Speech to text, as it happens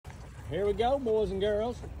Here we go, boys and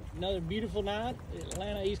girls. Another beautiful night at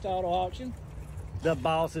Atlanta East Auto Auction. The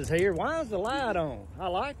boss is here. Why is the light on? I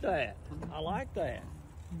like that. I like that.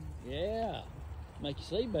 Yeah, make you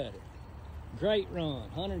see better. Great run,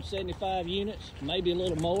 175 units, maybe a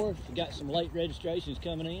little more if you got some late registrations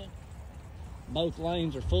coming in. Both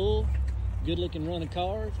lanes are full. Good looking run of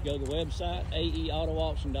cars. Go to the website,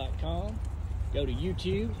 AEAutoAuction.com. Go to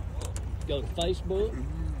YouTube. Go to Facebook,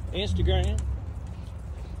 Instagram.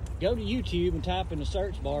 Go to YouTube and type in the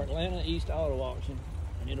search bar Atlanta East Auto Auction,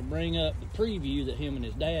 and it'll bring up the preview that him and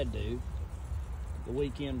his dad do the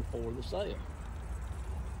weekend before the sale.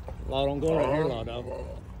 Law, don't go right here, Law, dog.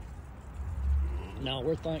 No,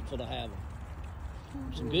 we're thankful to have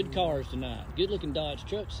them. Some good cars tonight. Good looking Dodge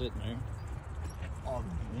truck sitting there.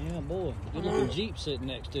 Yeah, boy. Good looking Jeep sitting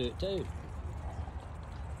next to it, too.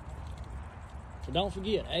 So don't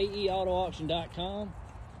forget, AEAutoAuction.com.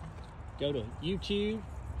 Go to YouTube,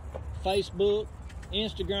 Facebook,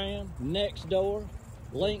 Instagram, Nextdoor,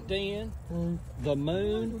 LinkedIn, the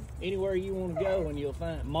moon, anywhere you want to go and you'll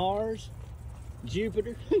find Mars,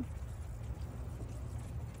 Jupiter.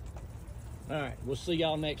 All right, we'll see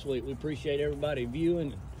y'all next week. We appreciate everybody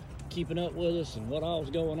viewing and keeping up with us and what all's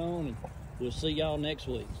going on, and we'll see y'all next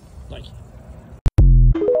week. Thank you.